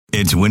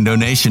It's Window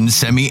Nation's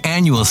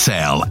semi-annual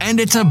sale, and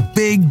it's a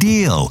big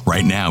deal.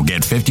 Right now,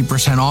 get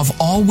 50% off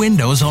all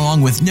windows along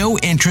with no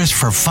interest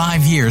for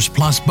 5 years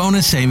plus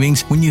bonus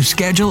savings when you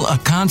schedule a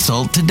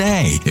consult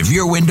today. If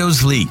your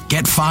windows leak,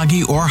 get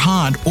foggy or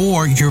hot,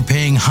 or you're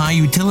paying high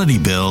utility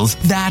bills,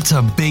 that's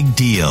a big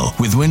deal.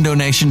 With Window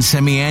Nation's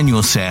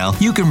semi-annual sale,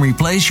 you can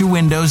replace your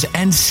windows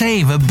and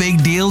save a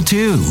big deal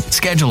too.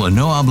 Schedule a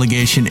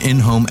no-obligation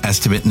in-home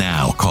estimate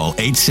now. Call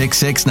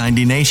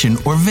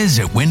 866-90NATION or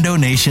visit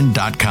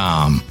windownation.com.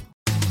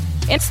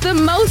 It's the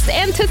most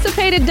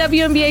anticipated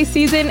WNBA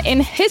season in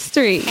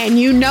history. And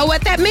you know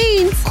what that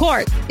means.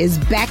 Court is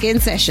back in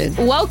session.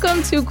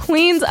 Welcome to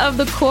Queens of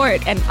the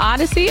Court, an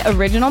Odyssey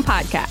original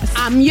podcast.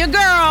 I'm your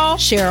girl,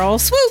 Cheryl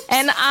Swoop.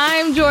 And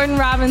I'm Jordan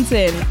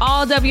Robinson.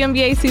 All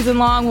WNBA season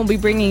long, we'll be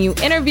bringing you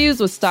interviews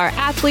with star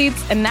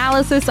athletes,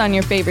 analysis on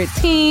your favorite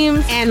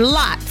teams, and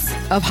lots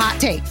of hot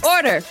takes.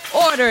 Order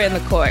in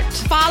the court.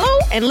 Follow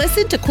and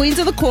listen to Queens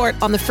of the Court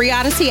on the free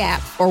Odyssey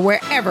app or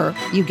wherever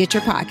you get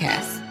your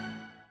podcasts.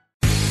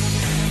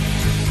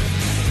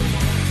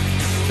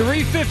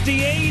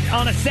 3:58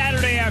 on a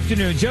Saturday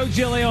afternoon. Joe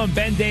Giglio and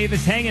Ben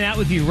Davis hanging out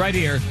with you right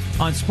here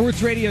on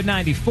Sports Radio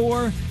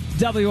 94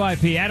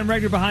 WIP. Adam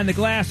Regner behind the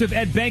glass with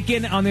Ed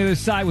Benkin on the other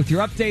side with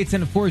your updates.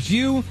 And, of course,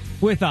 you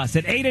with us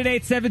at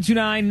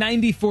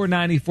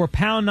 888-729-9494,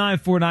 pound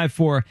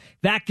 9494.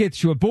 That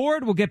gets you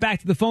aboard. We'll get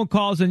back to the phone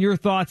calls and your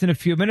thoughts in a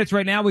few minutes.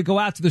 Right now, we go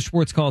out to the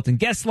Schwartz-Carlton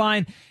guest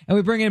line, and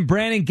we bring in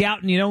Brandon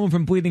Gowton. You know him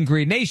from Bleeding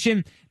Green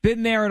Nation.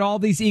 Been there at all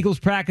these Eagles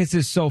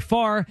practices so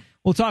far.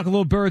 We'll talk a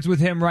little birds with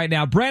him right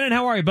now. Brandon,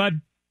 how are you, bud?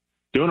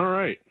 Doing all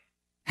right.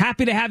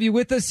 Happy to have you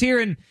with us here.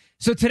 And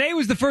so today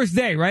was the first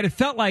day, right? It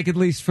felt like, at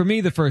least for me,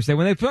 the first day.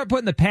 When they start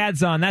putting the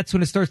pads on, that's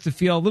when it starts to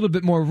feel a little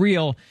bit more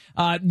real.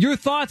 Your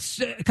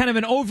thoughts, kind of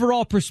an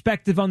overall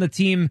perspective on the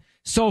team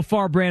so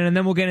far, Brandon, and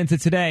then we'll get into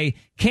today.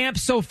 Camp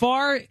so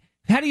far,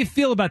 how do you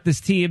feel about this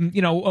team,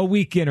 a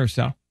week in or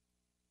so?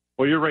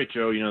 Well, you're right,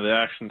 Joe. The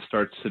action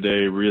starts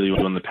today really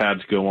when the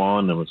pads go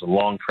on. It was a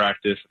long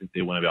practice. I think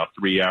they went about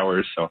 3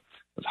 hours, so it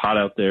was hot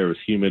out there. It was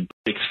humid.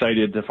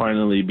 Excited to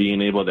finally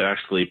being able to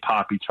actually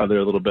pop each other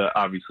a little bit.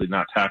 Obviously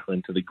not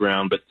tackling to the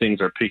ground, but things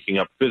are picking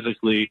up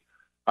physically.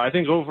 I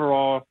think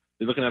overall,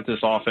 you're looking at this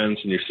offense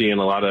and you're seeing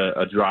a lot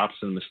of drops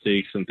and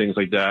mistakes and things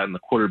like that, and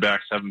the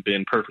quarterbacks haven't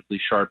been perfectly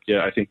sharp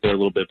yet. I think they're a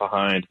little bit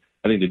behind.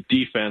 I think the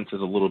defense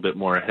is a little bit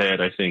more ahead.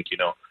 I think,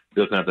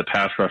 looking at the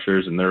pass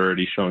rushers, and they're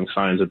already showing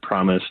signs of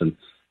promise, and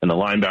the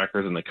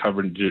linebackers and the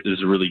coverage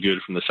is really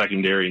good from the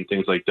secondary and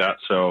things like that.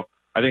 So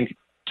I think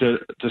to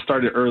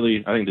start it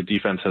early, I think the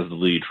defense has the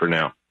lead for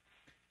now.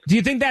 Do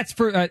you think that's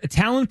for a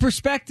talent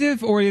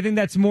perspective, or do you think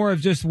that's more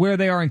of just where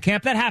they are in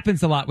camp? That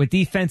happens a lot with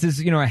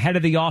defenses, ahead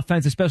of the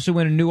offense, especially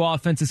when a new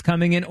offense is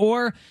coming in.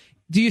 Or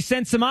do you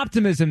sense some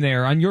optimism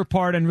there on your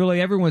part and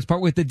really everyone's part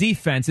with the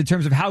defense in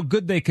terms of how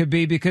good they could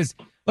be? Because,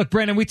 look,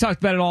 Brandon, we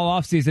talked about it all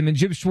offseason. I mean,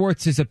 Jim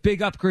Schwartz is a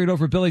big upgrade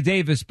over Billy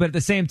Davis, but at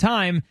the same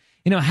time,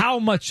 how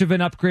much of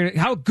an upgrade,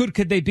 how good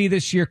could they be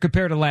this year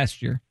compared to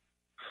last year?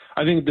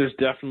 I think there's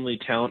definitely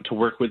talent to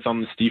work with on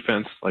this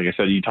defense. Like I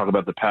said, you talk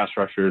about the pass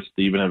rushers.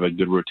 They even have a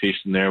good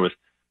rotation there with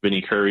Vinny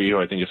Curry, who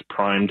I think is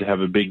primed to have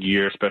a big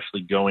year,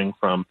 especially going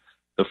from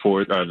the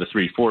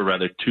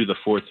 3-4 to the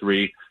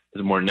 4-3 is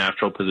a more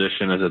natural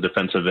position as a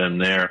defensive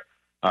end there.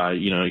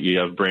 You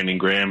have Brandon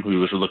Graham, who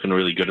was looking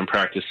really good in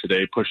practice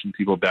today, pushing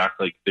people back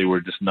like they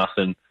were just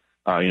nothing.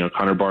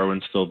 Connor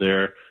Barwin's still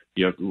there.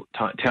 You have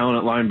talent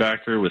at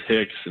linebacker with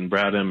Hicks and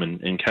Bradham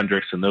and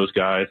Kendricks and those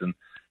guys.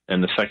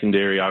 And the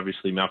secondary,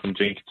 obviously, Malcolm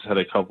Jenkins had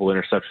a couple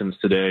interceptions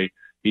today.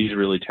 He's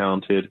really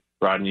talented.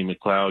 Rodney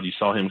McLeod, you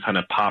saw him kind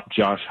of pop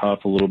Josh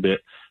Huff a little bit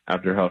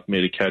after Huff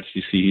made a catch.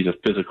 You see he's a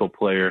physical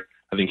player.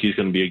 I think he's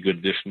going to be a good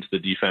addition to the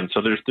defense.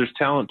 So there's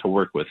talent to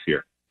work with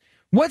here.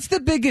 What's the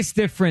biggest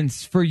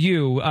difference for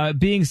you,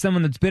 being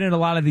someone that's been in a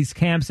lot of these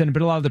camps and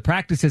been a lot of the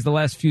practices the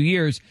last few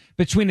years,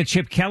 between a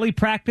Chip Kelly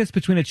practice,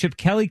 between a Chip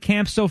Kelly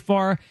camp so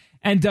far,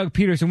 and Doug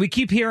Peterson? We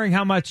keep hearing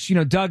how much,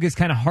 Doug is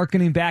kind of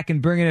hearkening back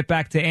and bringing it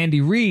back to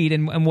Andy Reid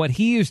and what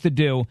he used to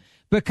do,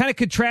 but kind of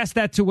contrast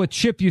that to what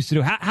Chip used to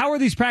do. How are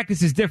these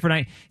practices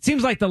different? It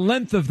seems like the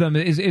length of them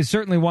is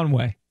certainly one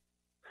way.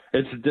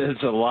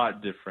 It's a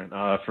lot different.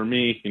 For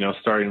me,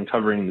 starting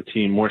covering the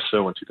team more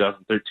so in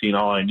 2013,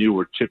 all I knew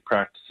were Chip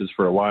practices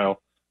for a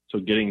while. So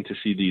getting to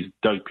see these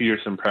Doug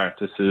Peterson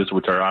practices,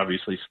 which are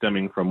obviously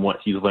stemming from what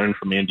he's learned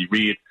from Andy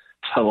Reid,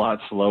 it's a lot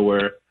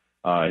slower.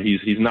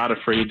 He's not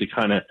afraid to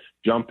kind of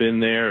jump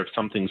in there if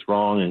something's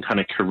wrong and kind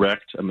of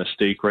correct a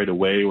mistake right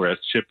away, whereas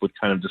Chip would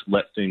kind of just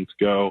let things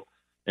go.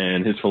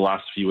 And his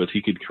philosophy was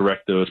he could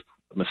correct those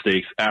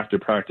mistakes after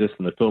practice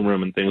in the film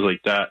room and things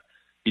like that.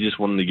 He just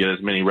wanted to get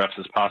as many reps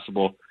as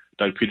possible.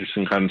 Doug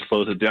Peterson kind of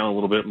slows it down a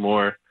little bit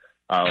more.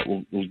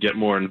 We'll get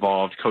more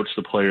involved, coach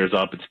the players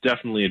up. It's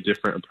definitely a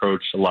different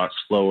approach, a lot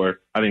slower.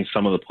 I think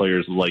some of the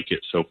players like it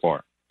so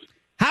far.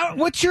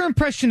 What's your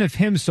impression of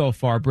him so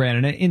far,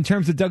 Brandon, in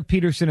terms of Doug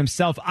Peterson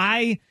himself?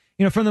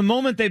 From the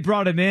moment they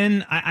brought him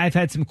in, I've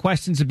had some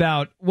questions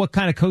about what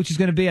kind of coach he's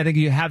going to be. I think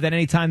you have that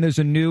anytime there's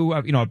a new,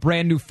 a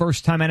brand new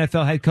first-time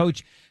NFL head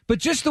coach. but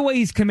just the way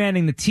he's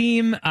commanding the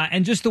team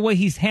and just the way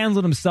he's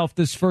handled himself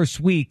this first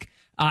week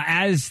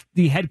as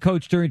the head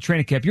coach during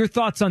training camp. Your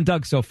thoughts on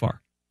Doug so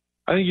far?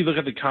 I think you look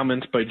at the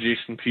comments by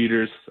Jason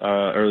Peters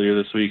earlier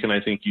this week, and I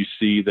think you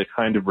see the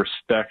kind of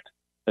respect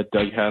that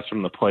Doug has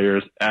from the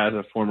players as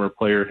a former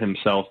player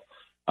himself.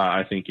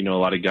 I think, a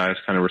lot of guys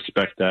kind of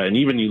respect that. And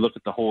even you look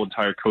at the whole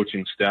entire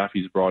coaching staff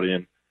he's brought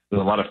in,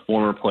 there's a lot of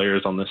former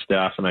players on the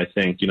staff, and I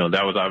think,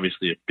 that was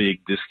obviously a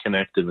big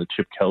disconnect in the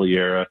Chip Kelly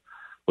era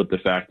with the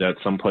fact that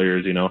some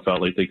players, felt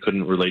like they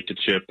couldn't relate to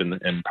Chip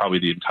and probably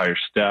the entire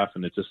staff,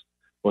 and it just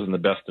wasn't the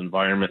best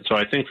environment. So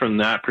I think from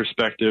that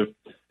perspective,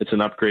 it's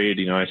an upgrade.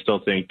 I still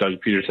think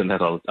Doug Peterson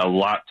has a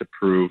lot to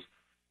prove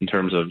in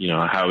terms of,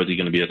 how is he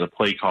going to be as a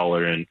play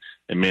caller and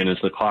manage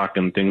the clock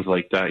and things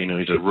like that.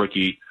 He's a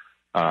rookie.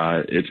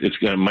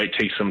 It might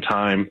take some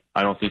time.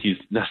 I don't think he's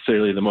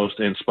necessarily the most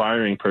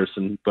inspiring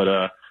person, but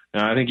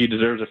I think he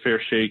deserves a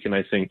fair shake, and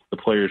I think the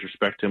players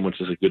respect him, which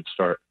is a good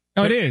start.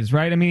 Oh, it is,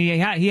 right? I mean,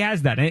 he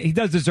has that. He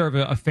does deserve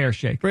a fair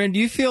shake. Brandon, do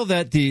you feel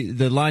that the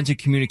lines of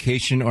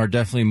communication are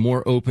definitely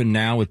more open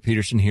now with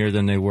Peterson here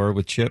than they were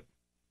with Chip?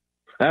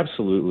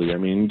 Absolutely. I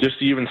mean, just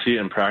to even see it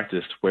in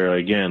practice where,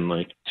 again,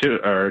 like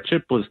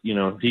Chip was,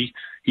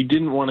 he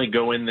didn't want to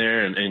go in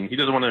there and he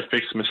doesn't want to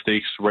fix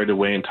mistakes right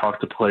away and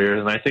talk to players.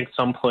 And I think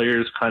some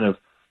players kind of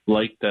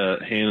like the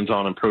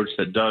hands-on approach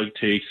that Doug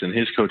takes and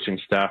his coaching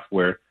staff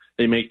where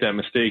they make that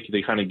mistake,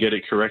 they kind of get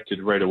it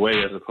corrected right away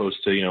as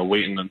opposed to,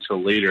 waiting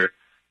until later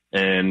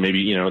and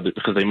maybe,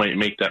 because they might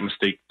make that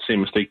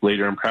same mistake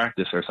later in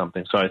practice or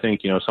something. So I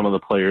think, some of the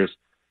players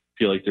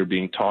feel like they're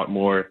being taught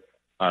more.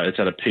 It's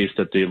at a pace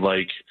that they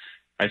like.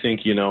 I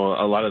think, a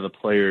lot of the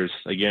players,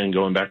 again,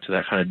 going back to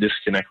that kind of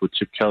disconnect with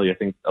Chip Kelly, I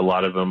think a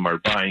lot of them are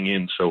buying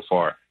in so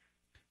far.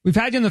 We've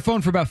had you on the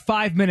phone for about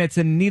 5 minutes,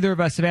 and neither of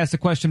us have asked a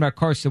question about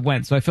Carson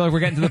Wentz. So I feel like we're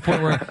getting to the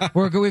point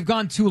where we've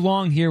gone too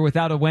long here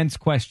without a Wentz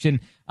question.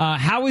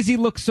 How has he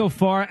looked so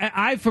far?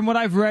 From what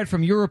I've read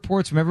from your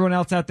reports, from everyone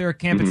else out there at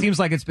camp, It seems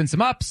like it's been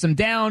some up, some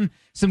down,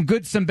 some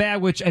good, some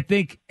bad, which I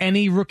think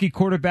any rookie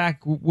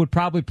quarterback would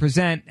probably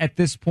present at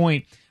this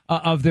point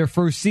of their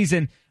first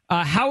season.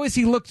 How has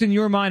he looked in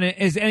your mind?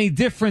 Is any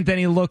different than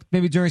he looked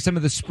maybe during some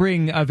of the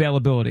spring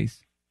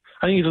availabilities?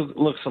 I think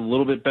he looks a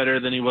little bit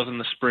better than he was in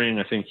the spring.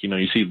 I think,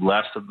 you see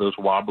less of those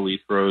wobbly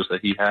throws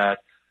that he had,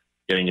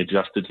 getting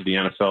adjusted to the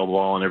NFL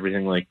ball and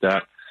everything like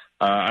that.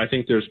 I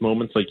think there's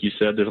moments, like you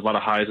said, there's a lot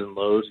of highs and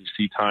lows. You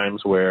see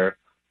times where,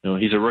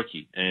 he's a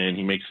rookie and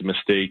he makes a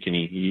mistake and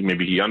he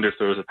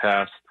underthrows a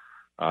pass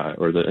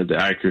or the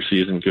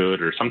accuracy isn't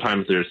good. Or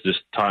sometimes there's just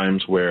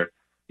times where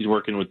he's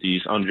working with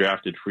these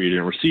undrafted free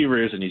agent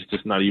receivers and he's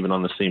just not even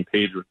on the same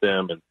page with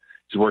them. And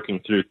he's working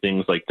through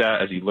things like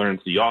that as he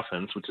learns the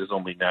offense, which is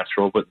only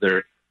natural. But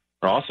there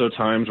are also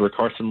times where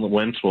Carson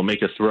Wentz will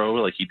make a throw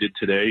like he did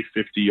today,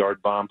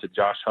 50-yard bomb to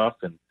Josh Huff.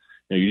 And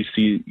you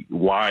see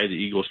why the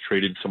Eagles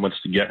traded so much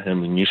to get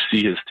him, and you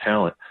see his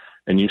talent,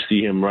 and you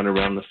see him run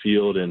around the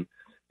field, and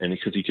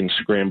because he can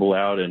scramble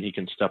out and he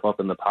can step up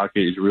in the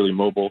pocket, he's really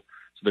mobile.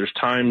 So there's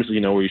times,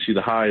 where you see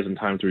the highs and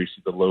times where you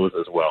see the lows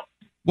as well.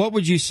 What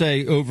would you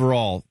say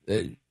overall?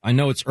 I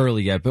know it's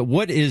early yet, but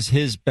what is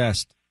his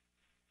best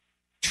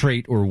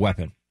trait or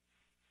weapon?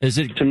 Is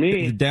it to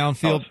me the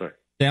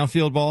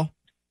downfield ball?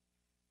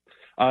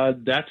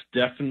 That's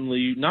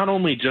definitely not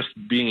only just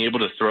being able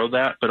to throw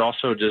that, but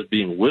also just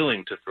being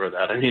willing to throw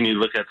that. I mean, you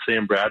look at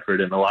Sam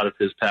Bradford and a lot of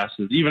his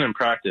passes, even in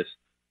practice,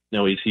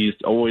 he's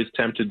always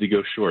tempted to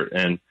go short.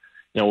 And,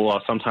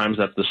 while sometimes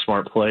that's the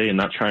smart play and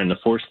not trying to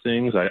force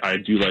things, I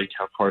do like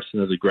how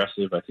Carson is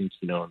aggressive. I think,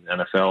 in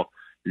the NFL,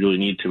 you really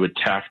need to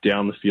attack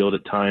down the field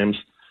at times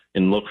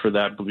and look for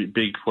that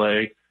big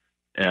play.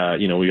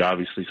 We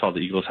obviously saw the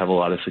Eagles have a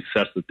lot of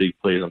success with big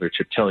plays under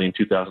Chip Kelly in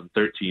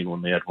 2013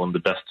 when they had one of the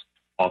best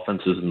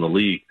offenses in the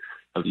league.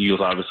 The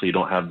Eagles obviously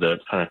don't have the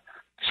kind of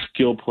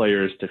skill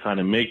players to kind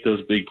of make those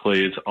big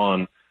plays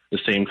on the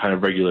same kind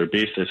of regular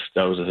basis.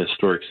 That was a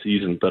historic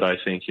season, but I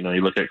think, you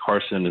look at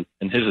Carson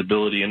and his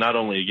ability, and not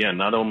only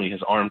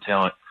his arm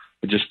talent,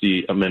 but just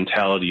the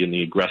mentality and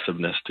the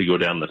aggressiveness to go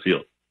down the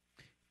field.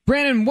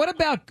 Brandon, what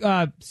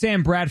about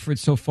Sam Bradford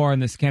so far in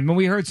this camp? And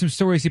we heard some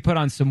stories he put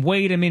on some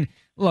weight. I mean,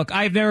 look,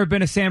 I've never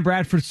been a Sam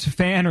Bradford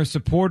fan or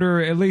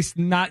supporter, at least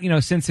not,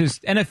 since his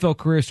NFL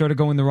career started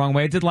going the wrong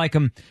way. I did like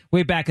him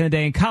way back in the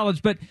day in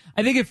college. But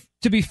I think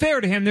to be fair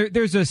to him,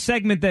 there's a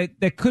segment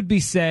that could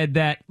be said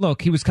that,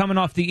 look, he was coming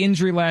off the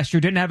injury last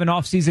year, didn't have an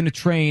offseason to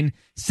train,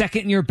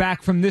 second year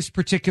back from this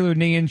particular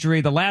knee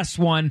injury, the last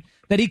one,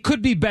 that he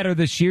could be better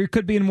this year,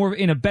 could be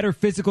in a better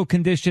physical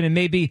condition and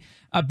maybe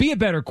be a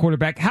better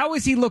quarterback. How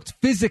has he looked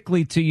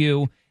physically to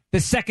you the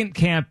second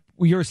camp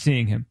you're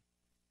seeing him?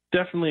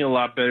 Definitely a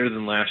lot better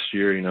than last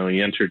year.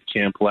 He entered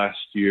camp last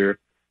year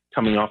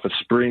coming off a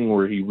spring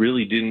where he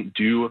really didn't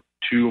do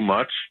too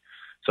much.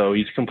 So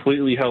he's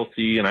completely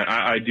healthy. And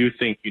I do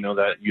think,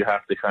 that you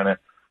have to kind of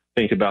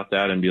think about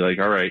that and be like,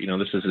 all right,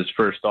 this is his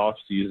first off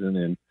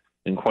season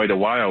in quite a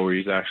while where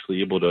he's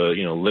actually able to,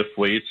 lift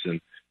weights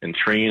and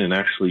train and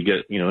actually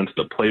get, into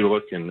the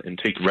playbook and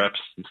take reps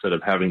instead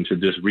of having to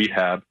just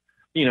rehab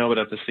But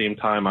at the same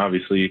time,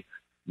 obviously,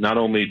 not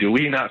only do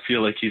we not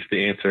feel like he's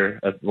the answer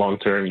at long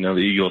term, the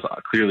Eagles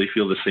clearly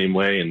feel the same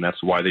way, and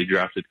that's why they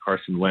drafted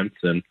Carson Wentz.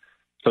 And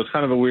so it's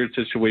kind of a weird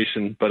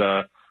situation. But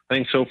I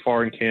think so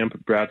far in camp,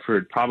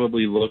 Bradford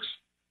probably looks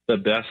the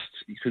best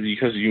because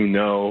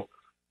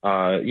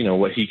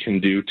what he can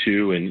do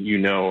too, and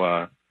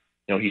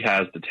he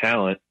has the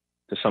talent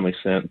to some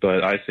extent.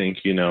 But I think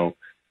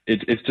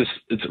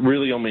it's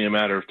really only a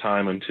matter of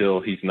time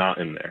until he's not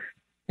in there.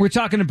 We're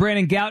talking to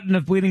Brandon Gouton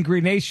of Bleeding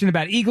Green Nation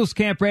about Eagles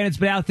camp. Brandon's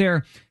been out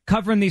there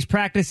covering these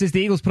practices.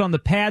 The Eagles put on the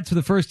pads for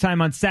the first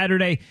time on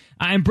Saturday.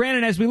 And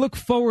Brandon, as we look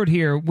forward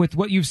here with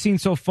what you've seen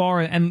so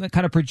far and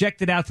kind of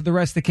projected out to the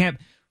rest of the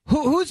camp,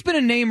 who's been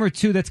a name or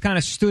two that's kind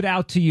of stood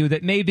out to you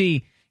that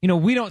maybe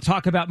we don't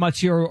talk about much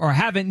here or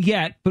haven't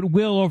yet, but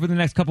will over the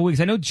next couple of weeks?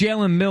 I know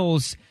Jalen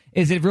Mills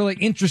is a really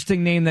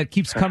interesting name that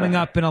keeps coming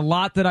up, and a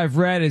lot that I've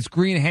read. His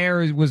green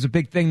hair was a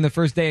big thing the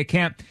first day of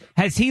camp.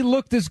 Has he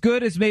looked as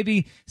good as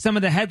maybe some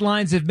of the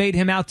headlines have made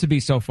him out to be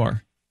so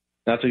far?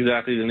 That's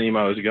exactly the name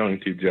I was going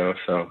to, Joe.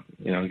 So,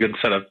 good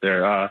setup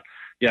there.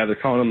 They're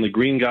calling him the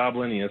Green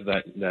Goblin. He has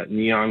that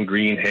neon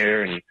green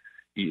hair, and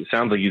he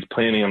sounds like he's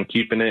planning on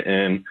keeping it.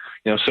 And,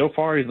 so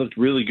far he's looked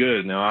really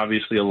good. Now,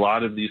 obviously, a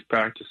lot of these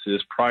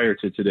practices prior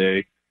to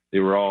today, they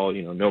were all,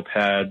 no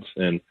pads.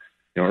 And,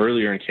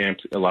 earlier in camp,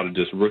 a lot of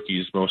just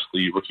rookies,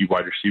 mostly rookie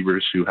wide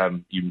receivers who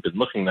haven't even been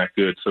looking that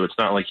good. So it's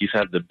not like he's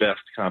had the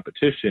best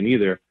competition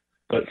either.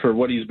 But for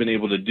what he's been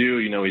able to do,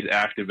 he's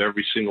active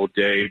every single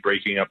day,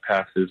 breaking up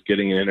passes,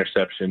 getting an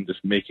interception,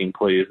 just making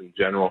plays in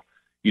general.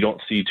 You don't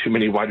see too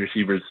many wide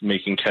receivers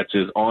making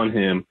catches on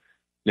him.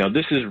 Now,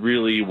 this is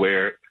really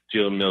where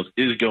Jalen Mills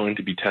is going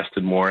to be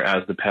tested more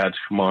as the pads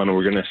come on.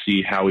 We're going to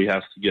see how he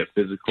has to get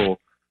physical.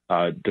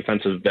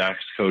 Defensive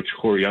backs coach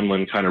Corey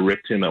Unlin kind of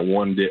ripped him at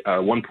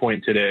one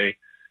point today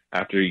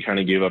after he kind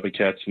of gave up a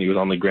catch and he was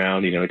on the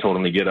ground. He told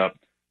him to get up.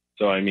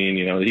 So,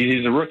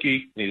 he's a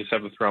rookie. He's a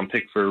 7th-round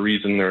pick for a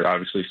reason. There are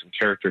obviously some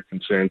character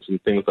concerns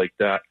and things like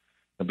that.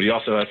 But he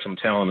also has some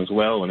talent as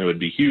well, and it would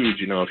be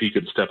huge, if he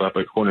could step up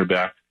at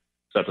cornerback.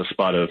 That's a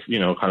spot of,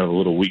 kind of a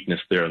little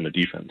weakness there in the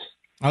defense.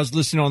 I was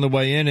listening on the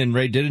way in, and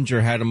Ray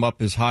Didinger had him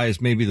up as high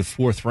as maybe the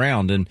 4th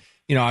round. And,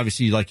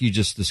 obviously, like you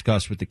just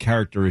discussed with the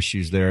character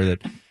issues there,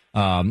 that,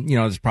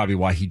 that's probably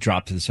why he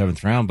dropped to the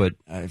 7th round. But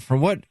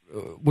from what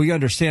we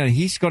understand,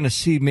 he's going to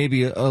see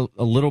maybe a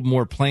little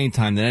more playing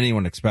time than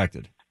anyone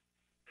expected.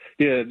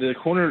 Yeah,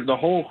 the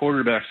whole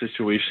quarterback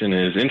situation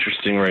is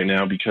interesting right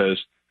now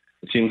because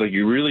it seems like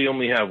you really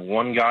only have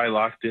one guy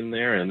locked in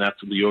there, and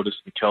that's Leotis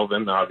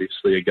McKelvin,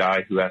 obviously a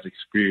guy who has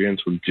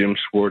experience with Jim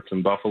Schwartz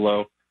in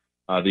Buffalo.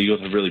 The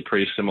Eagles have really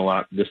praised him a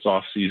lot this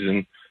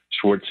offseason.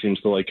 Schwartz seems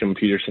to like him.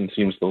 Peterson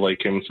seems to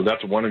like him. So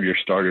that's one of your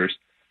starters.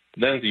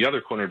 Then at the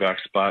other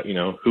cornerback spot,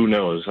 who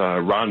knows?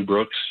 Ron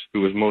Brooks,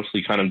 who was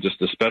mostly kind of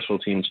just a special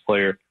teams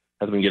player,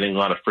 has been getting a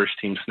lot of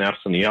first-team snaps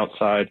on the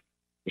outside.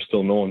 There's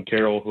still Nolan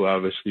Carroll, who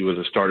obviously was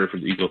a starter for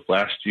the Eagles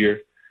last year.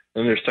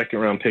 And there's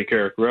 2nd-round pick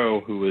Eric Rowe,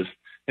 who was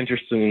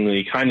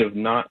interestingly kind of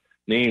not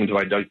named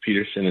by Doug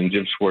Peterson and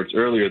Jim Schwartz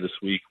earlier this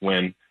week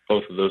when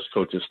both of those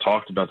coaches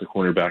talked about the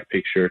cornerback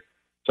picture.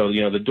 So,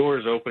 the door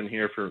is open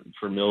here for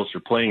Mills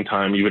for playing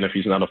time, even if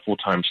he's not a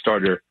full-time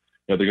starter.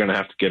 They're going to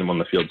have to get him on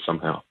the field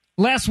somehow.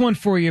 Last one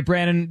for you,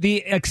 Brandon.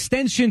 The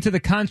extension to the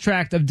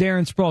contract of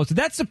Darren Sproles. Did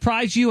that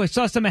surprise you? I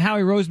saw some of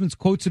Howie Roseman's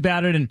quotes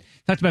about it and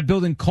talked about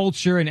building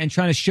culture and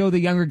trying to show the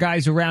younger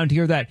guys around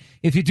here that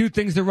if you do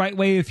things the right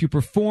way, if you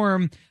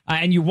perform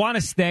and you want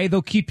to stay,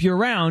 they'll keep you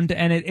around.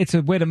 And it's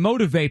a way to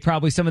motivate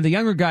probably some of the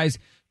younger guys.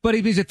 But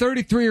if he's a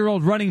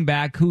 33-year-old running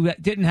back who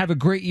didn't have a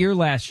great year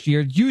last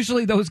year,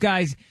 usually those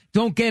guys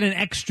don't get an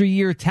extra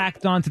year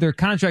tacked onto their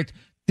contract.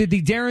 Did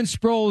the Darren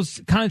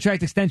Sproles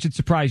contract extension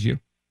surprise you?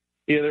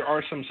 Yeah, there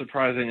are some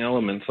surprising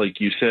elements, like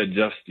you said,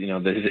 just,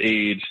 that his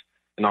age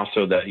and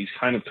also that he's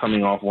kind of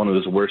coming off one of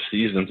his worst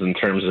seasons in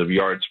terms of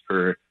yards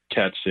per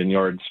catch and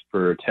yards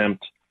per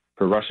attempt,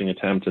 per rushing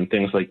attempt and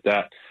things like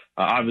that.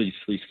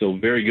 Obviously still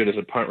very good as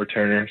a punt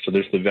returner, so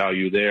there's the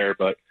value there,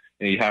 but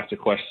you have to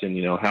question,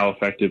 how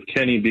effective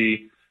can he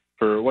be?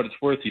 For what it's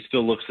worth, he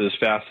still looks as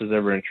fast as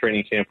ever in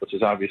training camp, which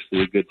is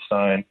obviously a good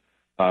sign.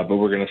 But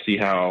we're going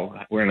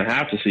to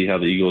have to see how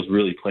the Eagles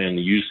really plan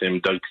to use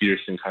him. Doug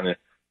Peterson kind of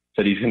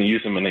said he's going to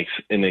use him in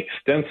an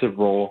extensive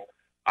role.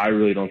 I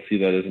really don't see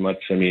that as much.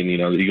 The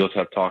Eagles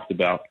have talked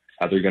about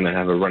how they're going to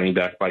have a running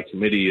back by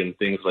committee and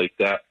things like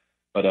that.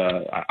 But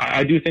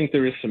I do think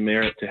there is some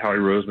merit to Howie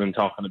Roseman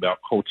talking about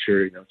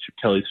culture, Chip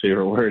Kelly's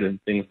favorite word, and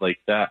things like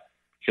that,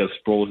 because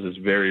Sproles is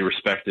very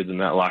respected in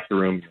that locker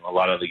room. A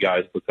lot of the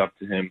guys look up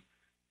to him.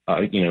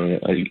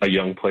 A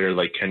young player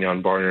like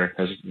Kenyon Barner,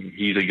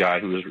 he's a guy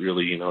who is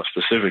really,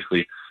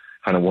 specifically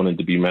kind of wanted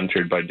to be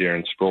mentored by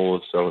Darren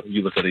Sproles. So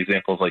you look at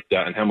examples like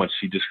that and how much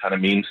he just kind of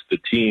means to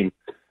the team.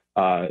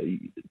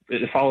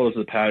 It follows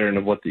the pattern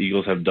of what the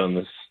Eagles have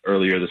done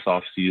earlier this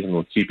offseason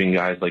with keeping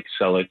guys like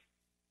Selleck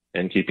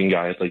and keeping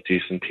guys like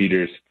Jason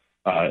Peters.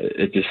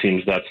 It just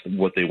seems that's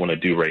what they want to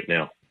do right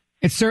now.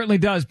 It certainly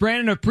does.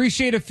 Brandon,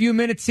 appreciate a few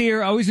minutes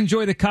here. Always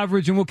enjoy the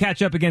coverage, and we'll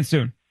catch up again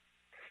soon.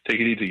 Take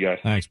it easy, guys.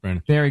 Thanks,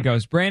 Brandon. There he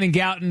goes. Brandon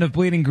Gouton of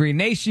Bleeding Green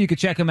Nation. You can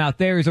check him out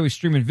there. He's always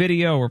streaming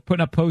video or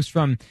putting up posts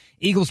from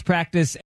Eagles practice.